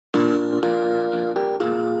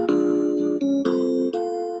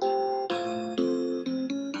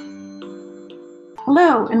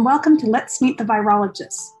Hello, and welcome to Let's Meet the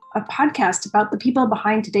Virologists, a podcast about the people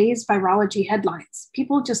behind today's virology headlines,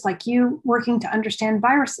 people just like you working to understand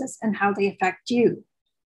viruses and how they affect you.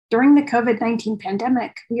 During the COVID-19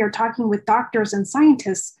 pandemic, we are talking with doctors and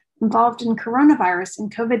scientists involved in coronavirus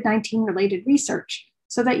and COVID-19 related research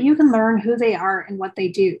so that you can learn who they are and what they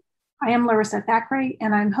do. I am Larissa Thackeray,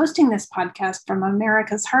 and I'm hosting this podcast from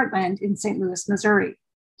America's Heartland in St. Louis, Missouri.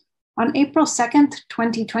 On April 2nd,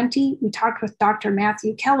 2020, we talked with Dr.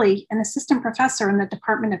 Matthew Kelly, an assistant professor in the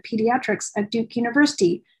Department of Pediatrics at Duke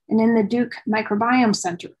University and in the Duke Microbiome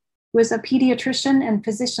Center, who is a pediatrician and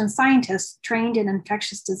physician scientist trained in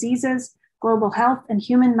infectious diseases, global health, and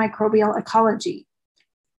human microbial ecology.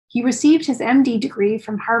 He received his MD degree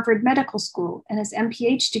from Harvard Medical School and his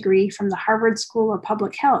MPH degree from the Harvard School of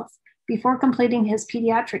Public Health before completing his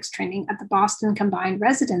pediatrics training at the Boston Combined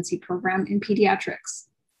Residency Program in Pediatrics.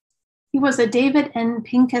 He was a David N.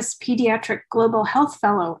 Pincus Pediatric Global Health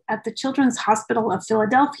Fellow at the Children's Hospital of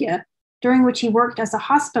Philadelphia, during which he worked as a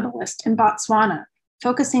hospitalist in Botswana,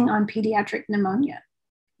 focusing on pediatric pneumonia.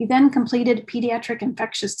 He then completed pediatric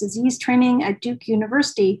infectious disease training at Duke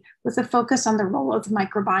University with a focus on the role of the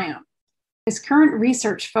microbiome. His current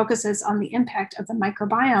research focuses on the impact of the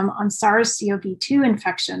microbiome on SARS-CoV-2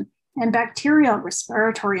 infection and bacterial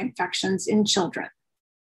respiratory infections in children.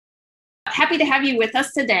 Happy to have you with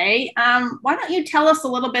us today. Why don't you tell us a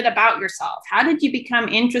little bit about yourself? How did you become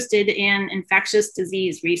interested in infectious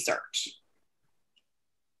disease research?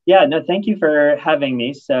 Yeah, no, thank you for having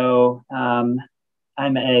me. So I'm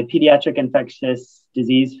a pediatric infectious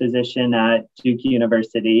disease physician at Duke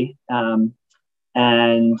University. And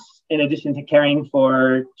in addition to caring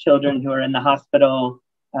for children who are in the hospital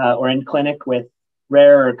or in clinic with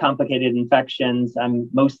rare or complicated infections, I'm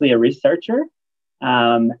mostly a researcher.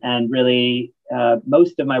 And really,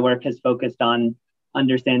 most of my work has focused on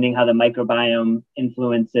understanding how the microbiome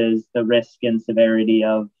influences the risk and severity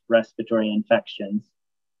of respiratory infections.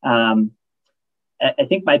 I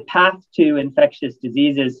think my path to infectious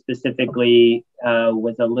diseases specifically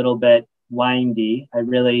was a little bit windy. I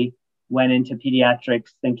really went into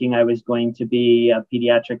pediatrics thinking I was going to be a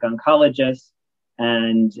pediatric oncologist.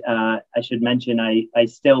 And I should mention, I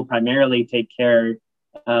still primarily take care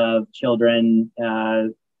of children,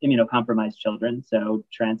 immunocompromised children, so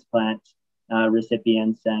transplant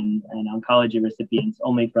recipients and oncology recipients,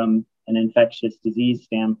 only from an infectious disease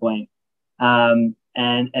standpoint. And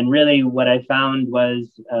really what I found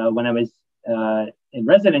was when I was in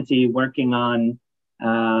residency working on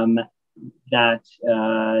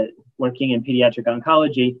working in pediatric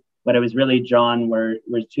oncology, what I was really drawn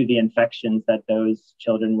was to the infections that those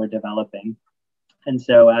children were developing. And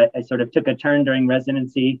so I sort of took a turn during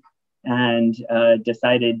residency and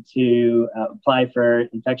decided to apply for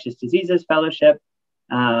infectious diseases fellowship.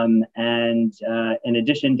 And in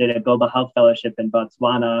addition, did a global health fellowship in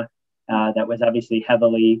Botswana that was obviously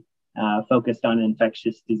heavily focused on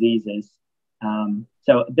infectious diseases.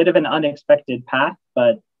 So a bit of an unexpected path,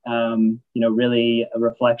 but really a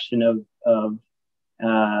reflection of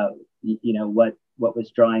what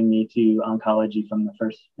was drawing me to oncology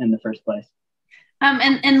in the first place.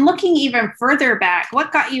 And looking even further back,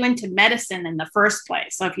 what got you into medicine in the first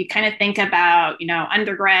place? So if you kind of think about,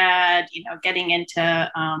 undergrad, getting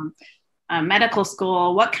into medical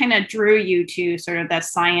school, what kind of drew you to sort of that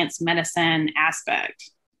science medicine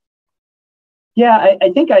aspect? Yeah,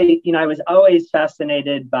 I think I was always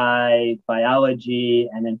fascinated by biology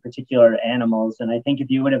and in particular animals. And I think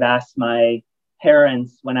if you would have asked my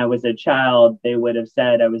parents when I was a child, they would have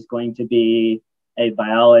said I was going to be a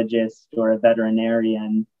biologist or a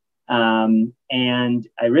veterinarian. And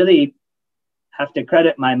I really have to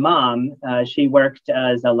credit my mom. She worked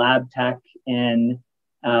as a lab tech in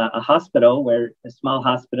a small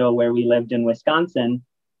hospital where we lived in Wisconsin.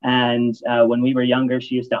 And when we were younger,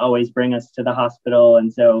 she used to always bring us to the hospital.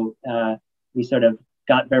 And so we sort of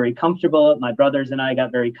got very comfortable. My brothers and I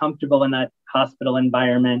got very comfortable in that hospital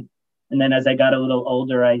environment. And then as I got a little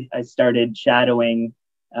older, I started shadowing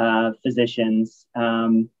physicians,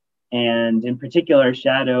 and in particular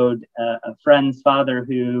shadowed a friend's father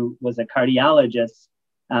who was a cardiologist,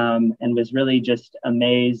 and was really just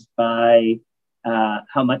amazed by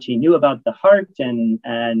how much he knew about the heart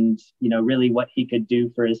and really what he could do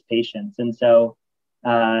for his patients. And so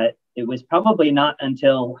it was probably not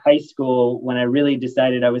until high school when I really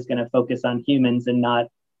decided I was going to focus on humans and not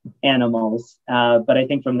animals. But I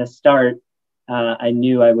think from the start, I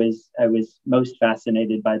knew I was most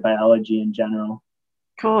fascinated by biology in general.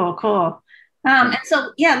 Cool. And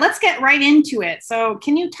so, let's get right into it. So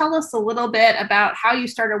can you tell us a little bit about how you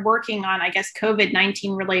started working on,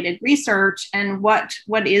 COVID-19 related research and what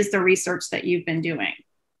is the research that you've been doing?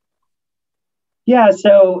 Yeah,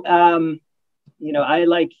 so I,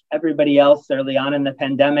 like everybody else early on in the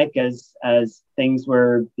pandemic, as things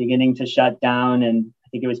were beginning to shut down, and I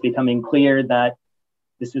think it was becoming clear that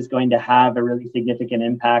this was going to have a really significant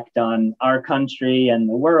impact on our country and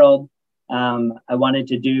the world. I wanted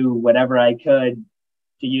to do whatever I could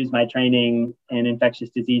to use my training in infectious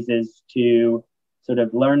diseases to sort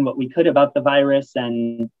of learn what we could about the virus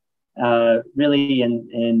and really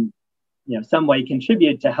in some way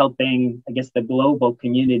contribute to helping, I guess, the global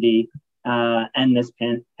community end this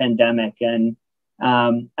pandemic. And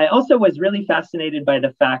I also was really fascinated by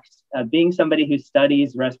the fact, being somebody who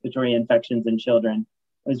studies respiratory infections in children,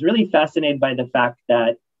 I was really fascinated by the fact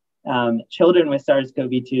that children with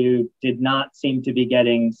SARS-CoV-2 did not seem to be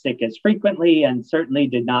getting sick as frequently, and certainly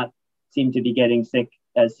did not seem to be getting sick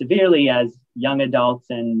as severely as young adults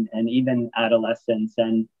and even adolescents.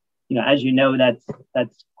 And as you know, that's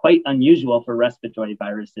quite unusual for respiratory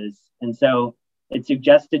viruses. And so it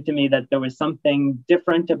suggested to me that there was something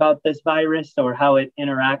different about this virus, or how it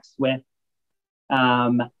interacts with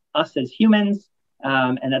us as humans,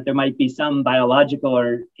 and that there might be some biological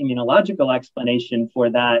or immunological explanation for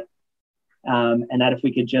that. And that if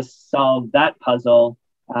we could just solve that puzzle,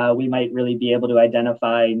 we might really be able to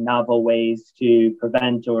identify novel ways to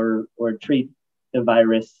prevent or treat the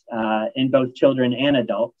virus in both children and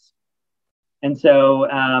adults. And so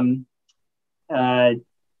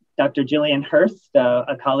Dr. Gillian Hurst,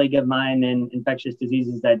 a colleague of mine in infectious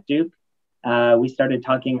diseases at Duke, we started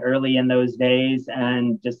talking early in those days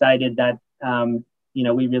and decided that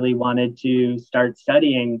we really wanted to start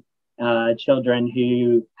studying children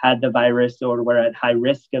who had the virus or were at high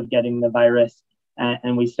risk of getting the virus.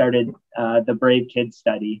 And we started the Brave Kids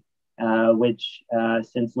study, which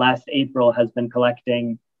since last April has been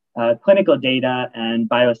collecting clinical data and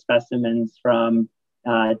biospecimens from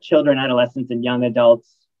children, adolescents, and young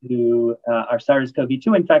adults who are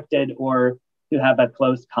SARS-CoV-2 infected or who have a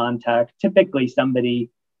close contact, typically somebody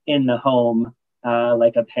in the home,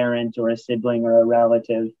 like a parent or a sibling or a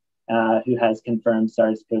relative who has confirmed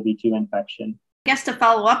SARS-CoV-2 infection. I guess to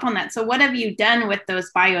follow up on that, so what have you done with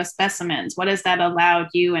those biospecimens? What has that allowed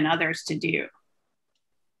you and others to do?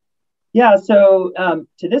 Yeah, so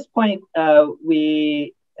to this point,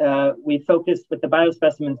 we focused with the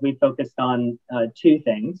biospecimens, we focused on two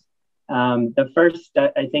things. The first,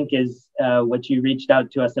 I think, is what you reached out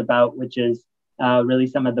to us about, which is really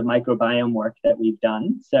some of the microbiome work that we've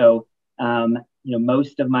done. So,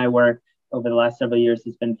 most of my work over the last several years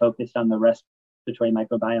has been focused on the respiratory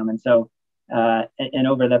microbiome. And so, and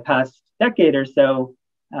over the past decade or so,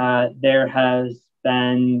 there has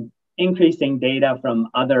been increasing data from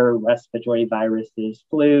other respiratory viruses,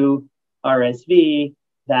 flu, RSV,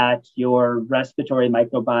 that your respiratory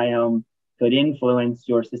microbiome could influence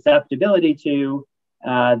your susceptibility to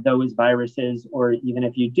those viruses, or even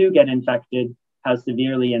if you do get infected, how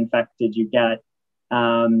severely infected you get.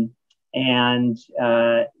 And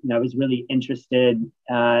I was really interested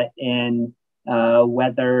in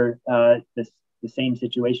whether the same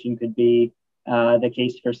situation could be the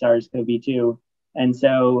case for SARS-CoV-2. And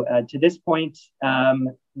so to this point,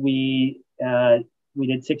 we did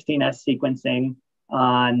 16S sequencing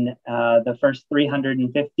on the first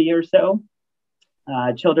 350 or so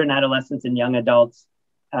children, adolescents, and young adults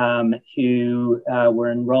who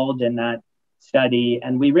were enrolled in that study.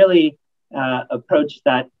 And we really approached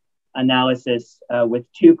that analysis with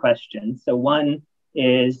two questions. So one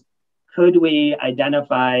is, could we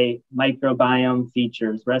identify microbiome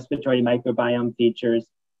features, respiratory microbiome features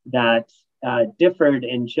that differed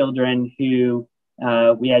in children who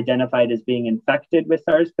we identified as being infected with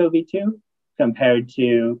SARS-CoV-2 compared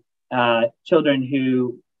to children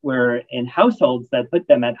who were in households that put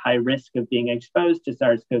them at high risk of being exposed to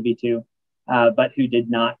SARS-CoV-2, but who did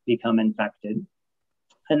not become infected.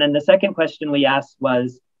 And then the second question we asked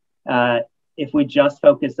was, if we just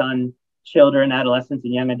focus on children, adolescents,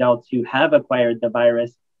 and young adults who have acquired the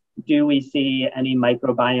virus, do we see any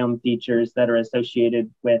microbiome features that are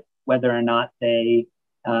associated with whether or not they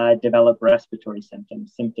develop respiratory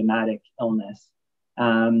symptoms, symptomatic illness?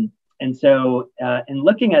 And so in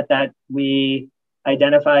looking at that, we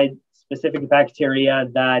identified specific bacteria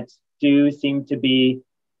that do seem to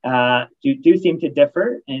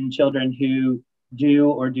differ in children who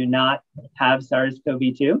do or do not have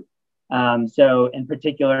SARS-CoV-2. So in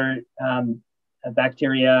particular, a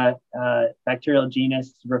bacterial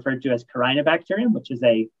genus referred to as Corynebacterium, which is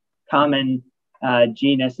a common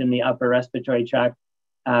genus in the upper respiratory tract,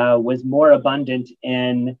 was more abundant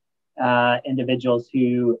in individuals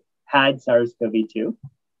who had SARS-CoV-2,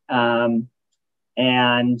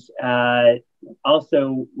 and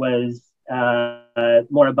also was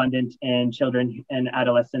more abundant in children and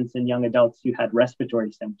adolescents and young adults who had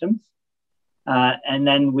respiratory symptoms. And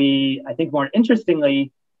then we, I think more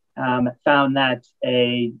interestingly, found that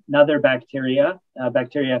another bacteria, a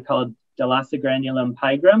bacteria called Dolassagranulum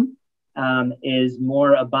pigrum, is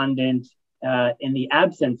more abundant in the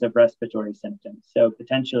absence of respiratory symptoms, so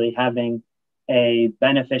potentially having a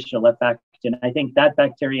beneficial effect. And I think that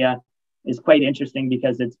bacteria is quite interesting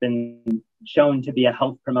because it's been shown to be a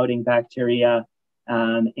health-promoting bacteria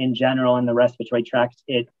in general in the respiratory tract.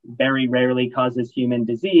 It very rarely causes human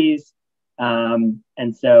disease.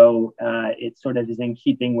 And so it sort of is in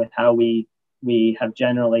keeping with how we have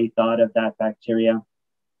generally thought of that bacteria.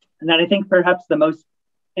 And then I think perhaps the most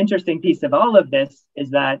interesting piece of all of this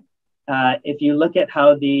is that if you look at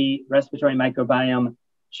how the respiratory microbiome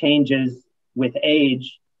changes with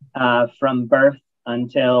age from birth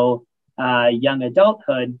until young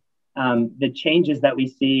adulthood, the changes that we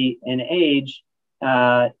see in age,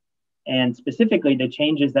 and specifically the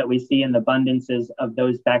changes that we see in the abundances of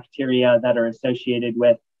those bacteria that are associated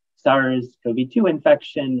with SARS-CoV-2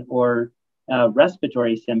 infection or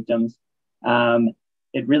respiratory symptoms,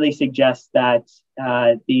 it really suggests that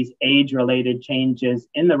these age-related changes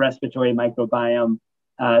in the respiratory microbiome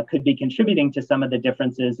could be contributing to some of the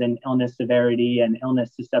differences in illness severity and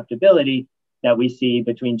illness susceptibility that we see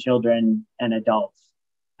between children and adults.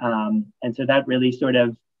 And so that really sort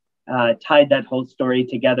of tied that whole story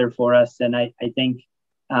together for us. And I think,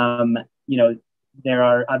 there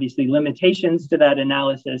are obviously limitations to that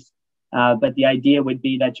analysis, but the idea would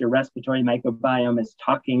be that your respiratory microbiome is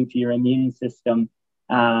talking to your immune system,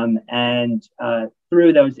 and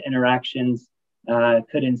through those interactions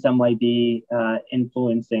could in some way be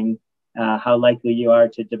influencing how likely you are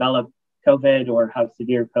to develop COVID or how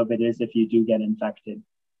severe COVID is if you do get infected.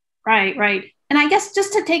 Right, right. And I guess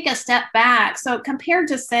just to take a step back, so compared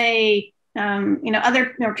to say,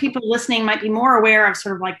 other people listening might be more aware of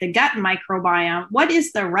sort of like the gut microbiome. What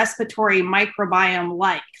is the respiratory microbiome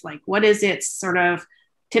like? Like, what is its sort of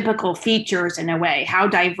typical features in a way? How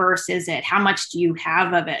diverse is it? How much do you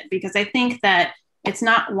have of it? Because I think that it's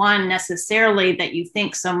not one necessarily that you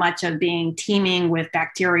think so much of being teeming with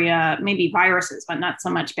bacteria, maybe viruses, but not so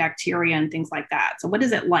much bacteria and things like that. So what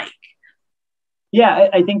is it like? Yeah,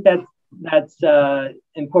 I think that's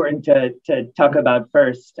important to talk about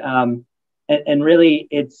first. And really,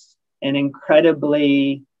 it's an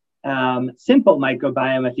incredibly simple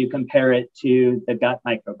microbiome if you compare it to the gut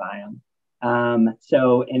microbiome.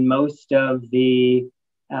 So in most of the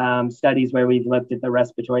studies where we've looked at the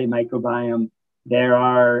respiratory microbiome, there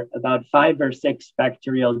are about 5 or 6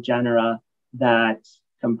 bacterial genera that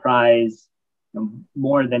comprise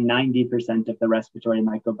more than 90% of the respiratory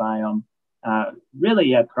microbiome,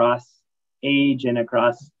 really across age and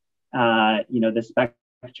across the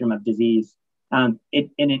spectrum of disease. In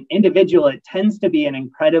an individual, it tends to be an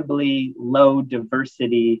incredibly low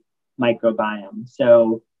diversity microbiome.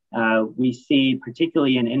 So we see,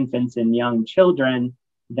 particularly in infants and young children,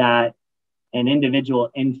 that an individual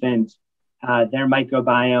infant, their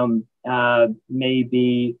microbiome may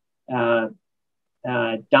be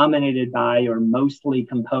dominated by or mostly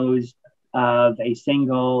composed of a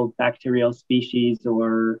single bacterial species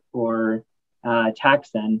or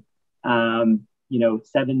taxon,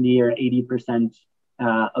 70 or 80%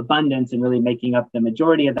 abundance and really making up the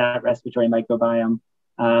majority of that respiratory microbiome.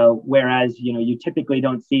 Whereas, you typically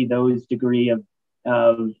don't see those degree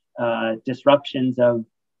of disruptions of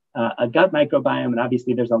a gut microbiome. And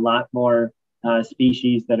obviously there's a lot more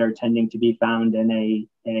species that are tending to be found in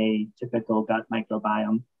a typical gut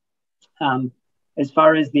microbiome. As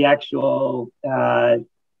far as the actual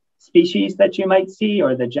species that you might see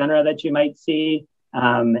or the genera that you might see,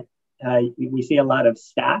 we see a lot of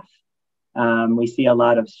staph. We see a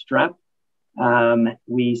lot of strep.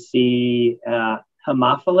 We see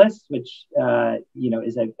Haemophilus, which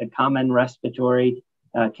is a common respiratory,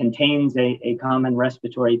 contains a common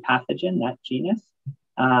respiratory pathogen, that genus.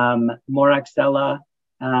 Moraxella,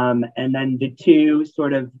 and then the 2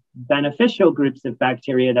 sort of beneficial groups of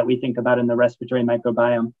bacteria that we think about in the respiratory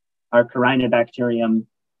microbiome are Corynebacterium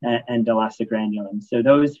and Dolassagranulum. So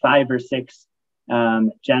those 5 or 6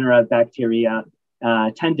 genera of bacteria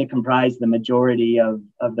tend to comprise the majority of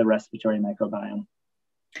the respiratory microbiome.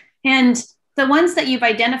 And the ones that you've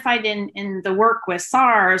identified in the work with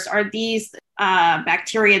SARS, are these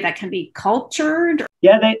bacteria that can be cultured?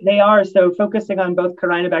 Yeah, they are. So focusing on both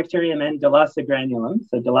Corynebacterium and Dolassagranulum.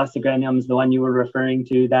 So Dolassagranulum is the one you were referring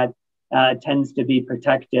to that tends to be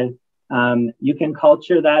protective. You can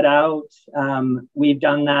culture that out. We've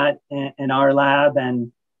done that in our lab,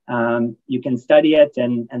 and you can study it.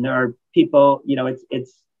 And there are people,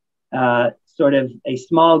 it's sort of a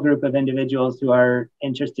small group of individuals who are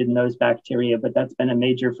interested in those bacteria, but that's been a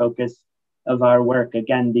major focus of our work,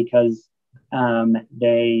 again, because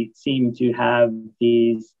they seem to have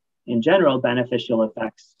these, in general, beneficial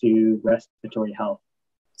effects to respiratory health.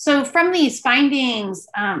 So from these findings,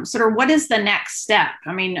 sort of what is the next step?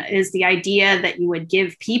 I mean, is the idea that you would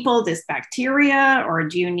give people this bacteria, or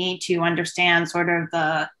do you need to understand sort of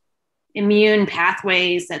the immune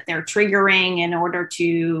pathways that they're triggering in order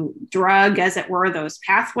to drug, as it were, those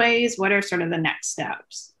pathways? What are sort of the next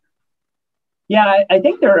steps? Yeah, I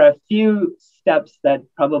think there are a few steps that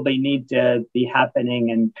probably need to be happening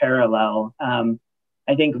in parallel.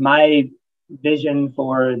 I think my vision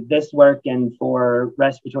for this work and for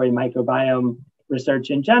respiratory microbiome research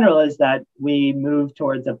in general is that we move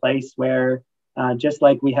towards a place where, just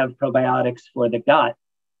like we have probiotics for the gut,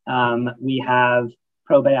 we have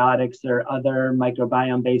probiotics or other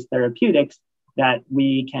microbiome-based therapeutics that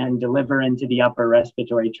we can deliver into the upper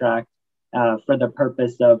respiratory tract for the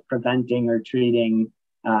purpose of preventing or treating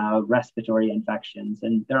respiratory infections.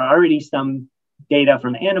 And there are already some data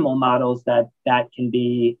from animal models that can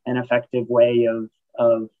be an effective way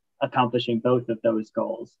of accomplishing both of those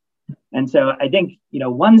goals. And so I think,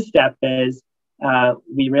 one step is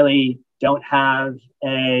we really don't have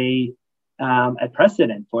a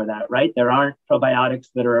precedent for that, right? There aren't probiotics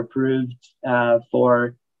that are approved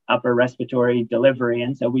for upper respiratory delivery.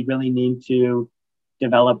 And so we really need to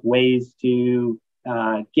develop ways to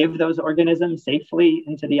give those organisms safely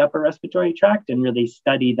into the upper respiratory tract and really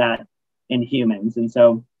study that in humans. And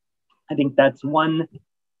so I think that's one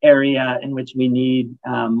area in which we need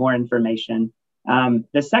more information.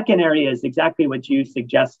 The second area is exactly what you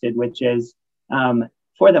suggested, which is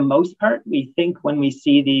for the most part, we think when we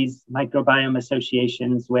see these microbiome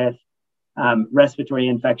associations with respiratory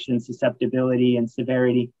infection, susceptibility, and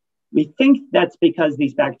severity, we think that's because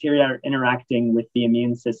these bacteria are interacting with the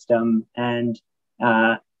immune system, and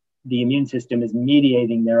the immune system is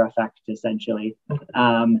mediating their effect, essentially.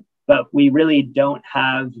 But we really don't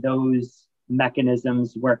have those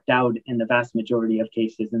mechanisms worked out in the vast majority of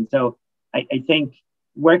cases. And so I think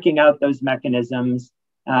working out those mechanisms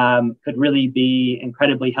could really be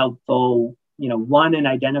incredibly helpful, one, in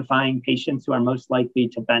identifying patients who are most likely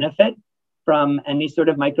to benefit from any sort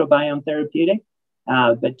of microbiome therapeutic.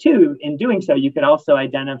 But two, in doing so, you could also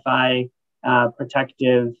identify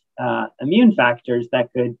protective immune factors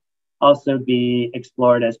that could also be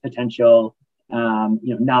explored as potential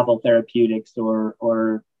novel therapeutics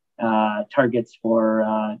or targets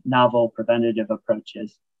for novel preventative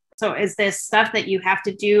approaches. So is this stuff that you have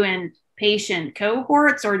to do in patient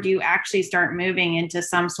cohorts, or do you actually start moving into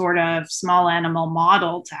some sort of small animal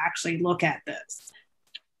model to actually look at this?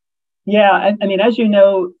 Yeah, I mean, as you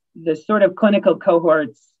know, the sort of clinical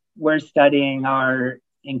cohorts we're studying are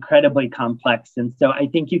incredibly complex. And so I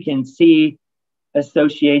think you can see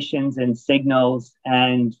associations and signals,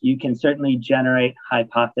 and you can certainly generate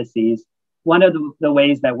hypotheses. One of the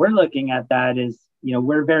ways that we're looking at that is,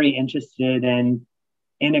 we're very interested in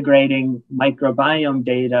integrating microbiome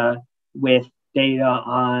data with data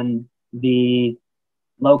on the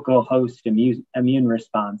local host immune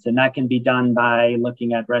response. And that can be done by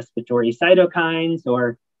looking at respiratory cytokines,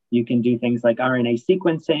 or you can do things like RNA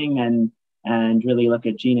sequencing and really look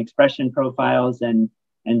at gene expression profiles and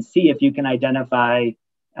see if you can identify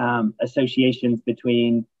associations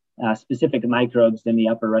between specific microbes in the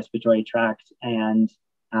upper respiratory tract and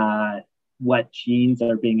what genes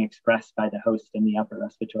are being expressed by the host in the upper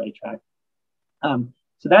respiratory tract.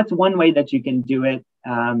 So that's one way that you can do it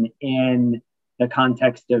in the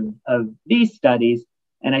context of these studies.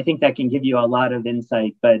 And I think that can give you a lot of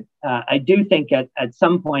insight. But I do think at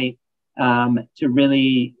some point to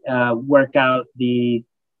really work out the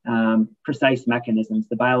precise mechanisms,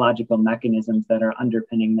 the biological mechanisms that are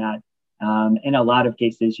underpinning that. In a lot of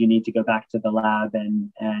cases, you need to go back to the lab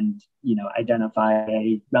and identify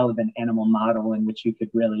a relevant animal model in which you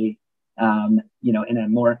could really, in a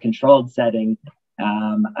more controlled setting,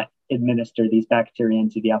 administer these bacteria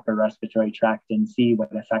into the upper respiratory tract and see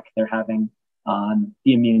what effect they're having on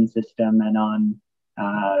the immune system and on,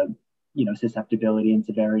 susceptibility and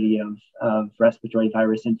severity of respiratory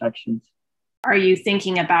virus infections. Are you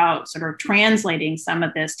thinking about sort of translating some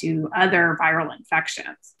of this to other viral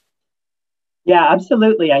infections? Yeah,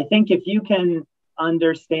 absolutely. I think if you can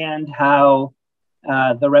understand how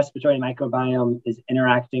the respiratory microbiome is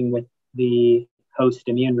interacting with the host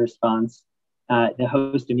immune response, the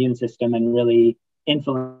host immune system, and really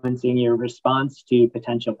influencing your response to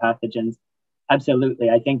potential pathogens, absolutely.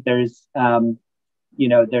 I think there's,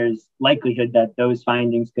 there's likelihood that those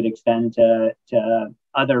findings could extend to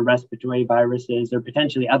other respiratory viruses or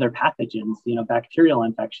potentially other pathogens, bacterial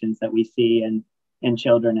infections that we see in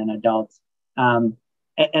children and adults.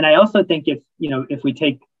 And I also think if we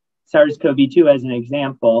take SARS-CoV-2 as an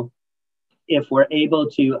example, if we're able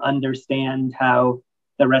to understand how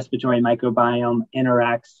the respiratory microbiome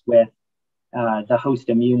interacts with the host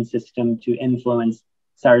immune system to influence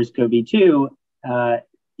SARS-CoV-2,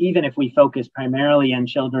 even if we focus primarily on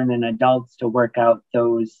children and adults to work out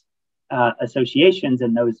those associations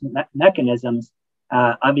and those mechanisms,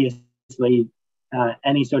 obviously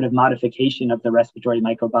any sort of modification of the respiratory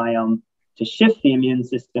microbiome to shift the immune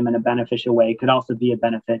system in a beneficial way could also be a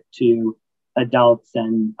benefit to adults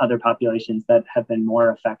and other populations that have been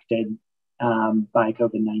more affected by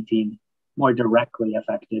COVID-19, more directly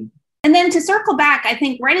affected. And then to circle back, I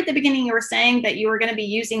think right at the beginning, you were saying that you were going to be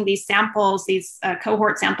using these samples, these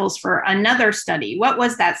cohort samples for another study. What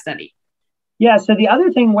was that study? Yeah, so the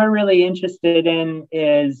other thing we're really interested in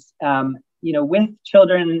is, with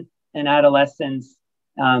children and adolescents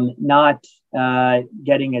not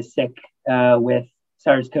getting as sick with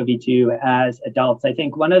SARS-CoV-2 as adults. I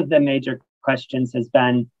think one of the major questions has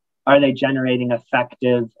been, are they generating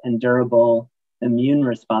effective and durable immune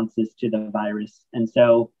responses to the virus? And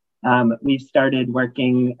so we've started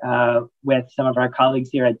working with some of our colleagues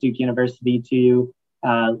here at Duke University to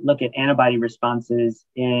look at antibody responses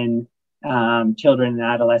in children and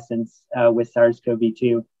adolescents with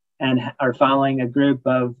SARS-CoV-2, and are following a group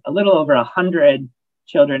of a little over 100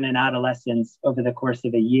 children and adolescents over the course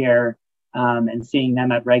of a year, and seeing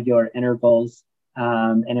them at regular intervals,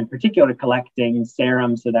 and in particular collecting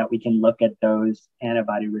serum so that we can look at those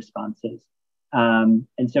antibody responses. And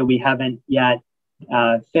so we haven't yet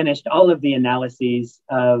finished all of the analyses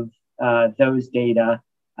of those data,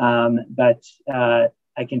 but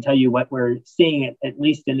I can tell you what we're seeing, at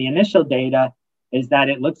least in the initial data, is that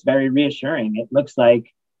it looks very reassuring. It looks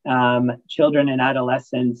like children and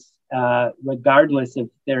adolescents, regardless of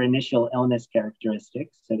their initial illness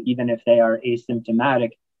characteristics, so even if they are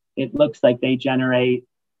asymptomatic, it looks like they generate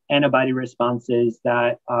antibody responses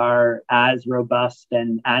that are as robust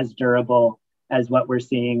and as durable as what we're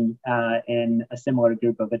seeing in a similar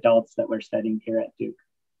group of adults that we're studying here at Duke.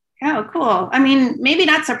 Oh, cool. I mean, maybe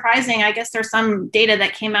not surprising. I guess there's some data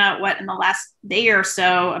that came out, in the last day or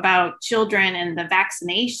so about children and the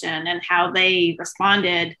vaccination and how they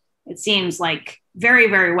responded, it seems like very,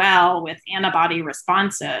 very well with antibody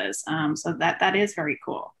responses. So that is very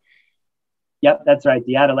cool. Yep, that's right.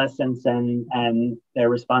 The adolescents and their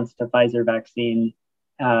response to Pfizer vaccine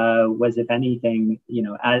was, if anything,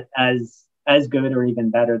 as good or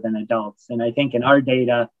even better than adults. And I think in our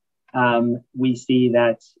data, we see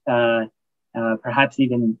that perhaps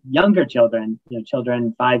even younger children,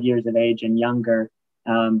 children 5 years of age and younger,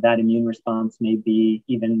 that immune response may be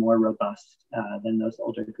even more robust than those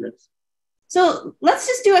older groups. So let's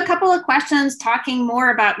just do a couple of questions talking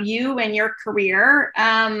more about you and your career.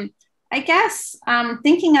 I guess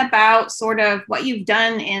thinking about sort of what you've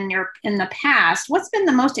done in the past, what's been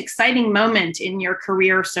the most exciting moment in your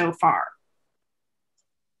career so far?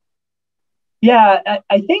 Yeah,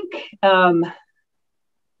 I think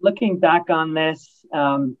looking back on this,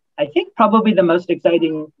 I think probably the most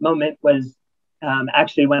exciting moment was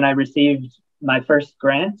actually when I received my first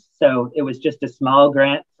grant. So it was just a small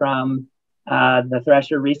grant from the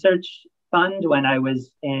Thresher Research Fund when I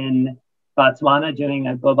was in Botswana doing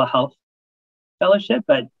a global health fellowship.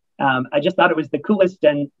 But I just thought it was the coolest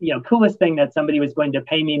thing that somebody was going to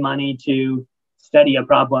pay me money to study a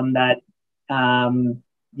problem that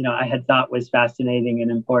I had thought was fascinating and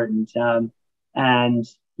important. I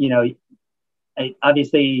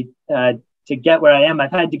obviously, to get where I am,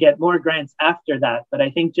 I've had to get more grants after that. But I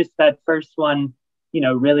think just that first one,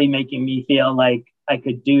 really making me feel like I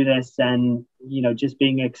could do this, and, just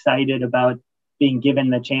being excited about being given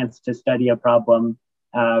the chance to study a problem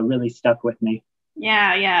really stuck with me.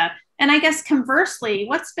 Yeah. And I guess conversely,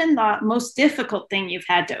 what's been the most difficult thing you've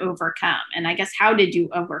had to overcome? And I guess, how did you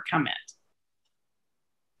overcome it?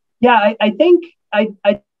 Yeah, I think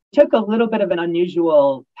I took a little bit of an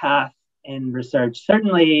unusual path in research.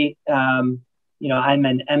 Certainly, I'm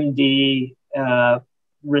an MD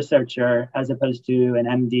researcher as opposed to an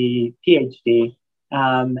MD PhD.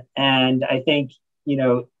 And I think,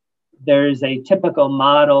 there's a typical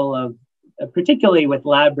model of, particularly with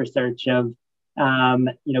lab research, of,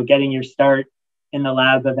 getting your start in the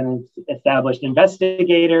lab of an established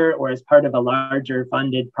investigator or as part of a larger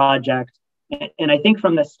funded project. And I think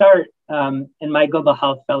from the start, in my global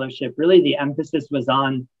health fellowship, really the emphasis was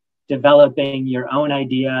on developing your own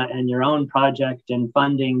idea and your own project and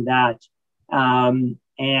funding that I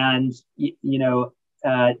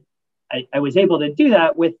was able to do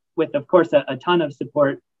that with of course, a ton of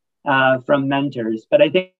support from mentors. But I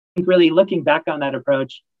think really looking back on that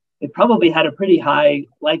approach, it probably had a pretty high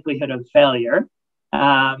likelihood of failure.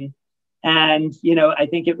 I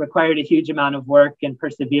think it required a huge amount of work and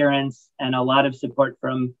perseverance and a lot of support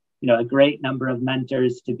from, a great number of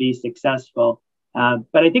mentors to be successful.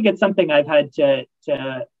 But I think it's something I've had to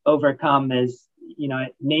overcome as,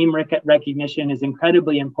 name recognition is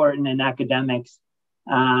incredibly important in academics.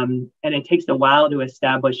 And it takes a while to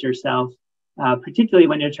establish yourself, particularly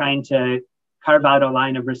when you're trying to carve out a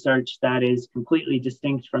line of research that is completely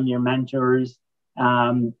distinct from your mentors,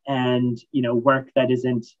 and work that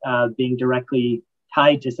isn't being directly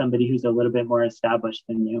tied to somebody who's a little bit more established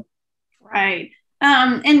than you. Right.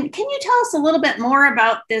 And can you tell us a little bit more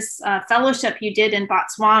about this fellowship you did in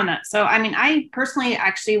Botswana? So, I personally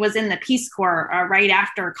actually was in the Peace Corps right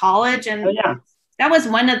after college, and that was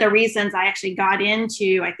one of the reasons I actually got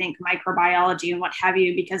into, I think, microbiology and what have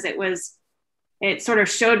you, because it sort of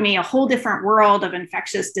showed me a whole different world of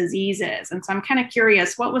infectious diseases. And so I'm kind of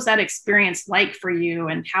curious, what was that experience like for you,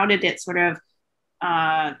 and how did it sort of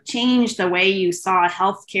change the way you saw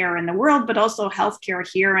healthcare in the world, but also healthcare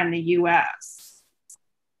here in the US?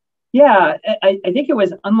 Yeah, I think it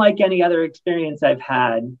was unlike any other experience I've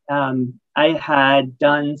had. I had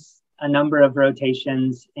done a number of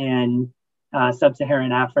rotations in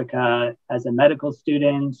sub-Saharan Africa as a medical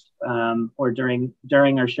student, or during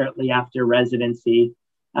or shortly after residency.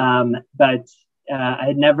 But I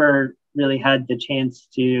had never really had the chance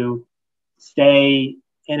to stay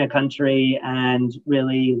in a country and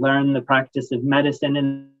really learn the practice of medicine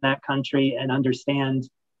in that country and understand,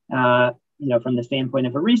 from the standpoint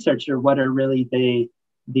of a researcher, what are really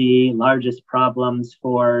the largest problems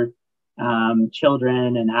for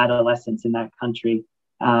children and adolescents in that country.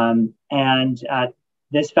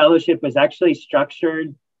 This fellowship was actually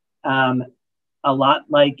structured a lot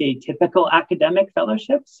like a typical academic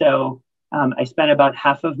fellowship. So I spent about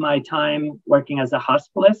half of my time working as a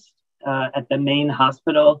hospitalist at the main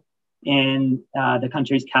hospital in the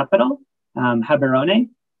country's capital, Gaborone.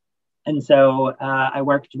 And so I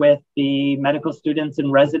worked with the medical students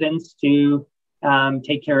and residents to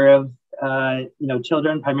take care of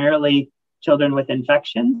children, primarily children with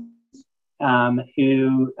infections,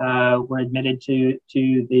 who were admitted to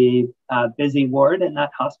the busy ward in that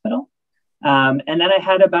hospital. And then I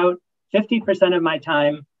had about 50% of my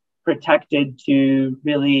time protected to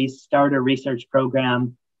really start a research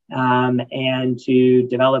program and to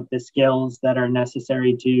develop the skills that are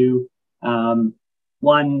necessary to,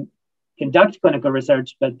 one, conduct clinical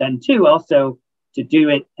research, but then two, also to do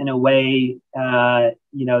it in a way,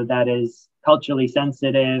 that is culturally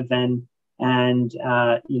sensitive and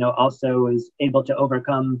also is able to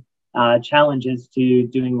overcome challenges to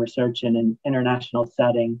doing research in an international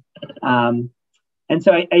setting. And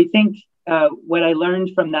so I think what I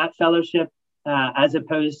learned from that fellowship, as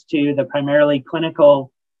opposed to the primarily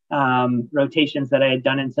clinical rotations that I had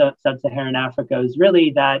done in sub-Saharan Africa, is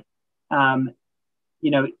really that,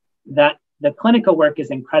 that the clinical work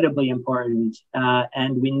is incredibly important,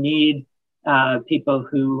 and we need people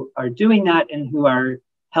who are doing that and who are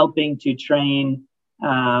helping to train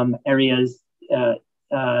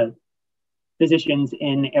physicians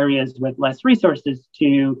in areas with less resources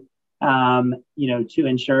to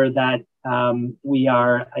ensure that we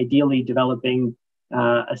are ideally developing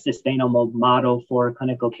a sustainable model for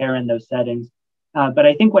clinical care in those settings. But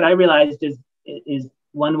I think what I realized is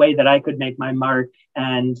one way that I could make my mark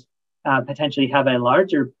and potentially have a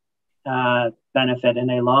larger benefit and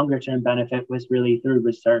a longer term benefit was really through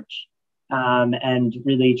research, and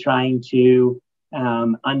really trying to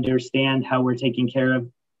understand how we're taking care of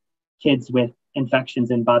kids with infections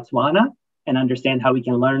in Botswana, and understand how we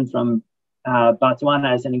can learn from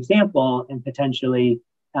Botswana as an example and potentially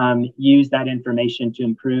use that information to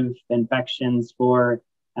improve infections for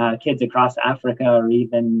kids across Africa or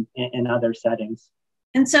even in other settings.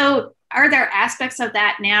 And so are there aspects of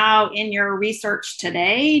that now in your research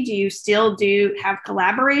today? Do you still have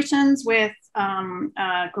collaborations with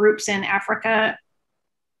groups in Africa?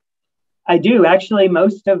 I do. Actually,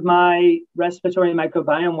 most of my respiratory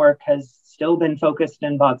microbiome work has still been focused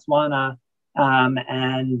in Botswana,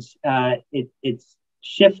 and it's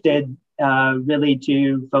shifted really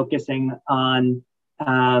to focusing on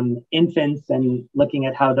infants and looking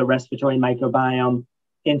at how the respiratory microbiome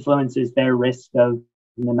influences their risk of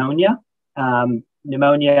pneumonia.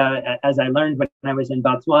 Pneumonia, as I learned when I was in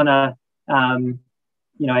Botswana,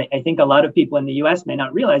 I think a lot of people in the US may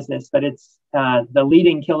not realize this, but it's the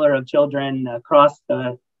leading killer of children across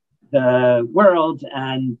the the world,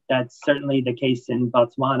 and that's certainly the case in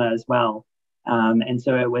Botswana as well. And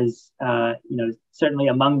so it was, certainly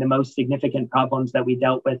among the most significant problems that we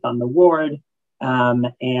dealt with on the ward.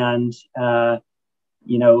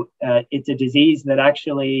 It's a disease that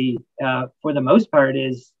actually, for the most part,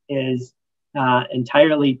 is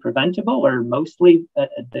entirely preventable, or mostly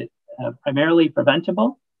primarily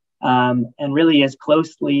preventable, and really is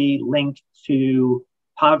closely linked to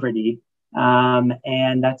poverty.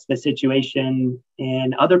 And that's the situation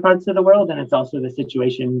in other parts of the world, and it's also the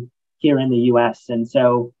situation here in the US. And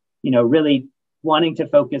so, really wanting to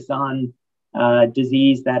focus on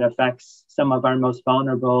disease that affects some of our most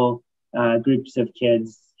vulnerable groups of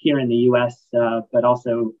kids here in the US, but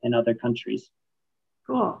also in other countries.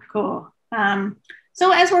 Cool.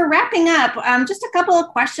 So as we're wrapping up, just a couple of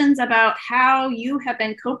questions about how you have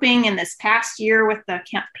been coping in this past year with the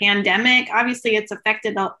pandemic. Obviously, it's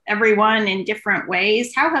affected everyone in different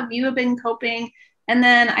ways. How have you been coping? And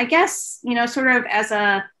then I guess, sort of as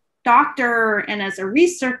a doctor and as a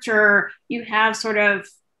researcher, you have sort of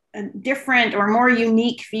a different or more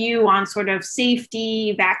unique view on sort of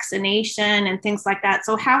safety, vaccination, and things like that.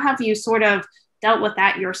 So how have you sort of dealt with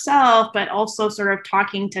that yourself, but also sort of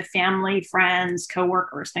talking to family, friends,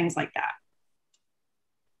 coworkers, things like that?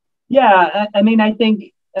 Yeah, I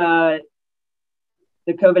think the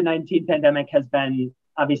COVID-19 pandemic has been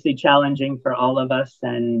obviously challenging for all of us.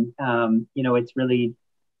 And, it's really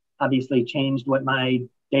obviously changed what my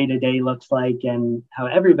day-to-day looks like and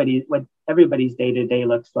what everybody's day-to-day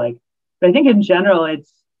looks like. But I think in general,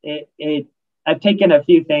 I've taken a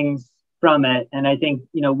few things from it. And I think,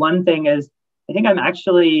 one thing is, I think I'm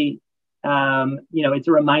actually, it's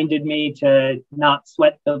reminded me to not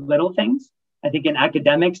sweat the little things. I think in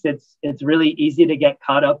academics, it's really easy to get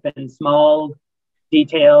caught up in small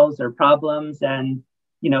details or problems. And,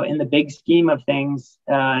 in the big scheme of things,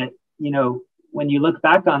 when you look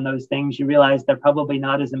back on those things, you realize they're probably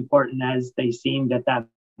not as important as they seemed at that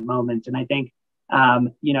moment. And I think,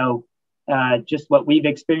 just what we've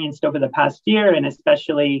experienced over the past year, and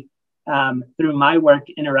especially through my work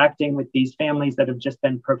interacting with these families that have just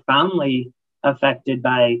been profoundly affected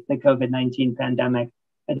by the COVID-19 pandemic,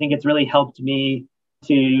 I think it's really helped me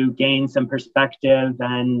to gain some perspective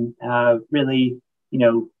and really,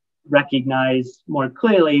 recognize more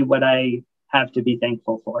clearly what I have to be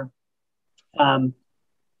thankful for. To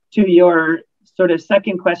your sort of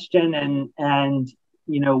second question and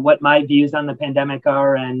what my views on the pandemic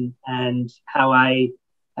are and how I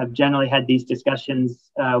have generally had these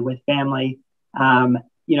discussions with family.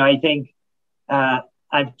 I think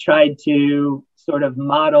I've tried to sort of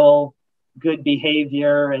model good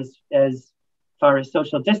behavior as far as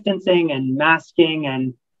social distancing and masking,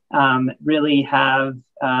 and really have,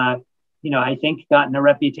 I think gotten a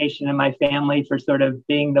reputation in my family for sort of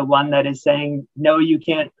being the one that is saying, no, you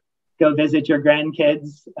can't go visit your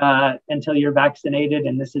grandkids until you're vaccinated,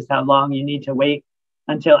 and this is how long you need to wait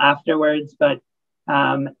until afterwards. But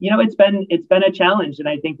it's been a challenge, and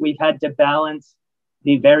I think we've had to balance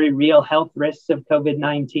the very real health risks of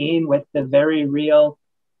COVID-19 with the very real,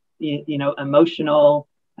 emotional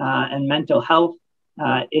and mental health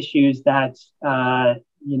issues that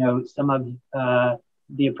some of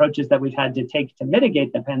the approaches that we've had to take to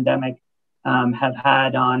mitigate the pandemic have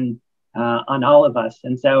had on all of us.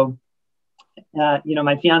 And so,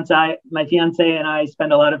 my fiance and I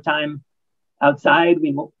spend a lot of time outside.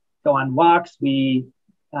 We go on walks. We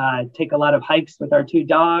take a lot of hikes with our two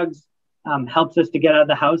dogs. Helps us to get out of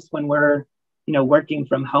the house when we're, working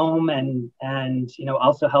from home, and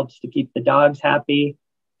also helps to keep the dogs happy.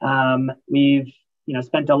 We've,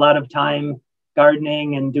 spent a lot of time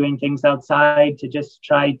gardening and doing things outside to just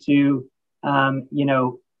try to,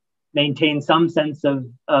 maintain some sense of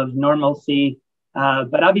normalcy.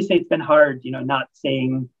 But obviously it's been hard, not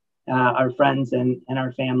seeing our friends and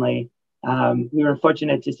our family. We were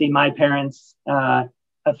fortunate to see my parents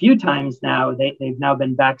a few times now. They've now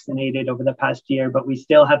been vaccinated over the past year, but we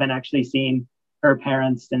still haven't actually seen her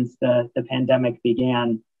parents since the pandemic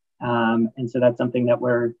began. And so that's something that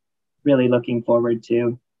we're really looking forward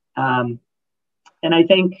to. And I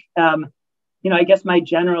think, I guess my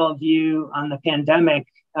general view on the pandemic,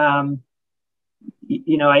 I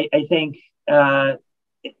think,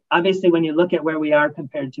 obviously, when you look at where we are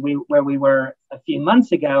compared to where we were a few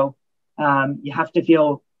months ago, you have to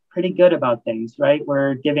feel pretty good about things, right?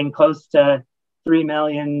 We're giving close to 3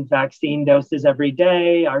 million vaccine doses every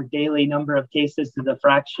day. Our daily number of cases is a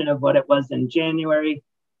fraction of what it was in January.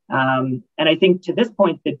 And I think to this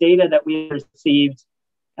point, the data that we received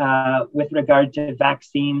with regard to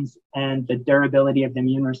vaccines and the durability of the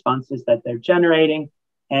immune responses that they're generating,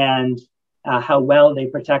 and how well they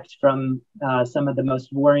protect from some of the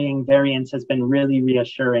most worrying variants has been really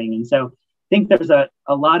reassuring. And so I think there's a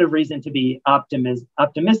lot of reason to be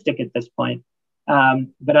optimistic at this point.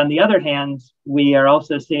 But on the other hand, we are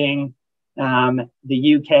also seeing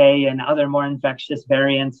the UK and other more infectious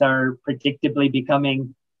variants are predictably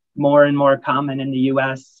becoming more and more common in the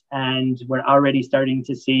US. And we're already starting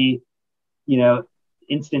to see,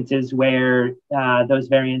 instances where those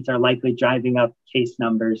variants are likely driving up case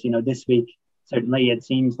numbers. This week, certainly it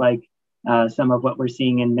seems like some of what we're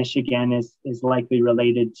seeing in Michigan is likely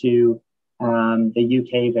related to the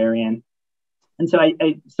UK variant. And so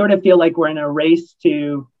I sort of feel like we're in a race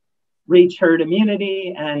to reach herd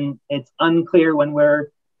immunity, and it's unclear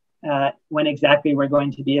when exactly we're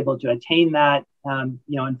going to be able to attain that.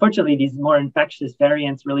 Unfortunately, these more infectious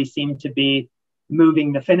variants really seem to be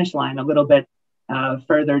moving the finish line a little bit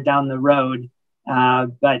further down the road.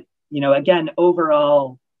 But again,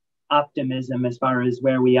 overall optimism as far as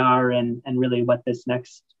where we are and really what this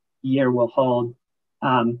next year will hold.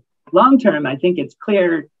 Long term, I think it's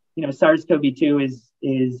clear, SARS-CoV-2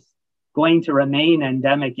 is going to remain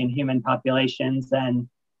endemic in human populations. And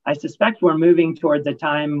I suspect we're moving towards a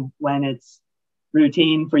time when it's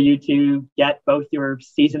routine for you to get both your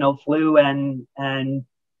seasonal flu and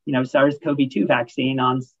SARS-CoV-2 vaccine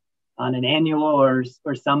on an annual or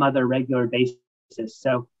some other regular basis.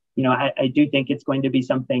 So, I do think it's going to be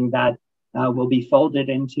something that will be folded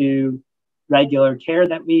into regular care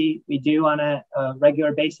that we do on a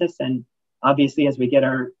regular basis. And obviously, as we get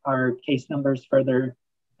our case numbers further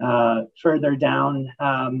down,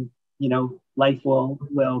 life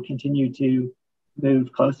will continue to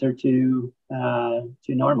move closer to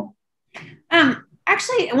normal.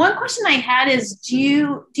 Actually, one question I had is, do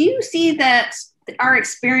you see that our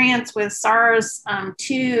experience with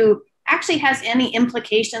SARS-2 actually has any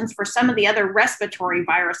implications for some of the other respiratory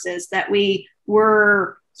viruses that we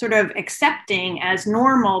were sort of accepting as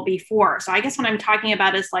normal before? So I guess what I'm talking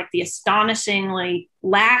about is like the astonishingly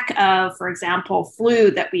lack of, for example,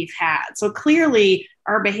 flu that we've had. So clearly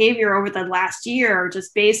our behavior over the last year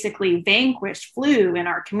just basically vanquished flu in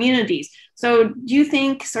our communities. So do you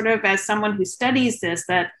think, sort of as someone who studies this,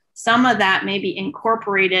 that some of that may be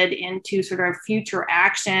incorporated into sort of future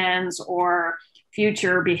actions or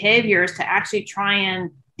future behaviors to actually try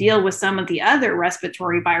and deal with some of the other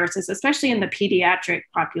respiratory viruses, especially in the pediatric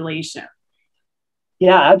population?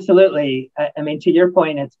 Yeah, absolutely. I mean, to your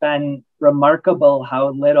point, it's been remarkable how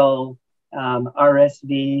little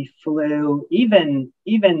RSV, flu, even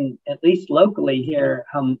at least locally here,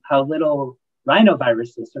 how little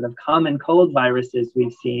rhinoviruses, sort of common cold viruses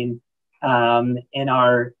we've seen in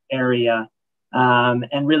our area,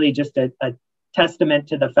 and really just a testament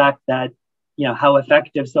to the fact that how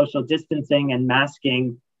effective social distancing and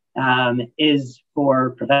masking is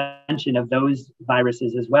for prevention of those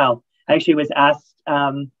viruses as well. I actually was asked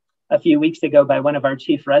a few weeks ago by one of our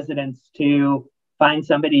chief residents to find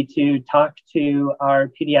somebody to talk to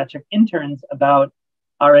our pediatric interns about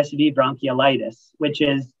RSV bronchiolitis, which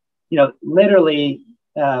is, literally,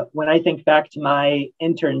 when I think back to my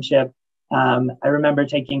internship, I remember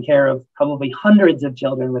taking care of probably hundreds of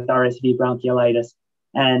children with RSV bronchiolitis.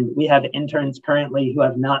 And we have interns currently who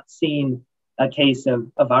have not seen a case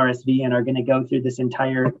of RSV and are going to go through this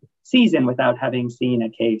entire season without having seen a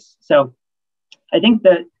case. So I think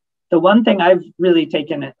that the one thing I've really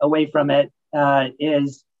taken away from it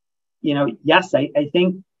is, yes, I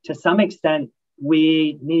think to some extent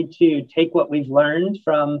we need to take what we've learned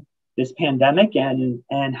from this pandemic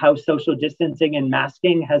and how social distancing and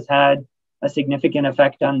masking has had a significant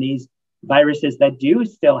effect on these viruses that do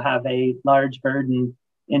still have a large burden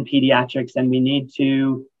in pediatrics. And we need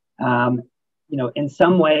to, in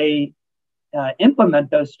some way, implement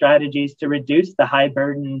those strategies to reduce the high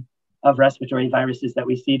burden of respiratory viruses that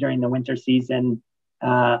we see during the winter season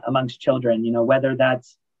amongst children, whether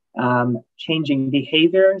that's changing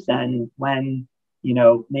behaviors and when,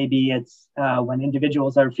 maybe it's when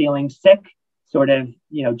individuals are feeling sick, sort of,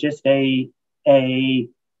 just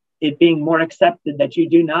it being more accepted that you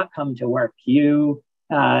do not come to work. You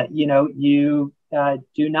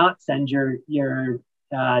do not send your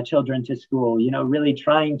children to school, really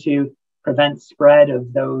trying to prevent spread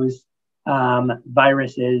of those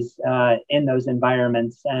viruses in those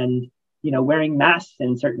environments, and wearing masks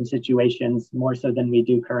in certain situations more so than we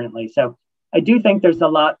do currently. So I do think there's a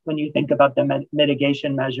lot when you think about the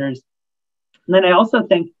mitigation measures. And then I also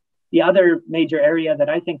think the other major area that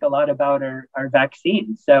I think a lot about are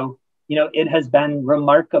vaccines. So, it has been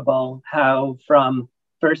remarkable how from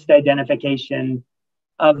first identification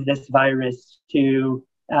of this virus to,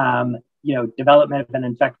 development of an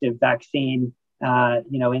effective vaccine,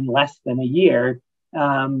 in less than a year,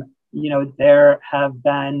 there have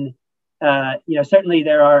been, certainly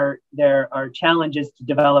there are challenges to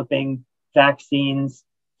developing vaccines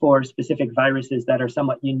for specific viruses that are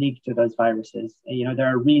somewhat unique to those viruses. There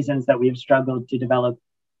are reasons that we have struggled to develop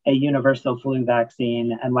a universal flu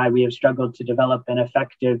vaccine and why we have struggled to develop an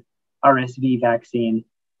effective RSV vaccine.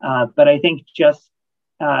 But I think just,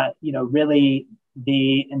 really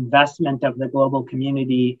the investment of the global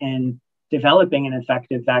community in developing an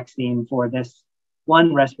effective vaccine for this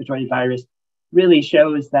one respiratory virus really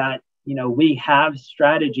shows that, we have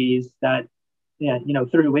strategies that,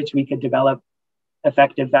 through which we could develop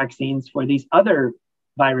effective vaccines for these other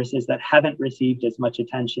viruses that haven't received as much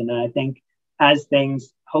attention. And I think as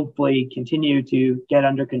things hopefully continue to get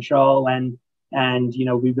under control and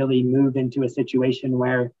we really move into a situation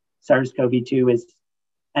where SARS-CoV-2 is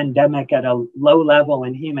endemic at a low level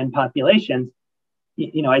in human populations,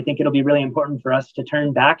 I think it'll be really important for us to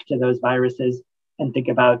turn back to those viruses and think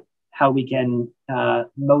about how we can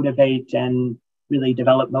motivate and really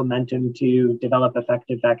develop momentum to develop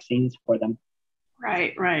effective vaccines for them.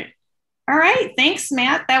 Right. All right. Thanks,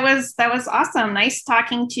 Matt. That was awesome. Nice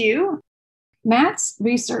talking to you. Matt's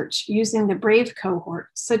research using the BRAVE cohort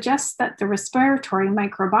suggests that the respiratory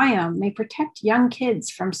microbiome may protect young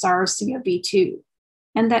kids from SARS-CoV-2,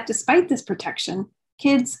 and that despite this protection,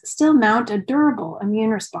 kids still mount a durable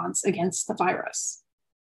immune response against the virus.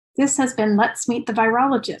 This has been Let's Meet the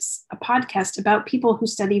Virologists, a podcast about people who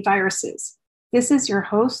study viruses. This is your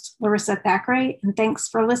host, Larissa Thackeray, and thanks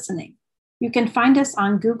for listening. You can find us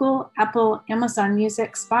on Google, Apple, Amazon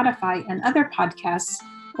Music, Spotify, and other podcasts,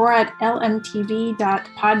 or at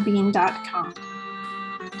lmtv.podbean.com.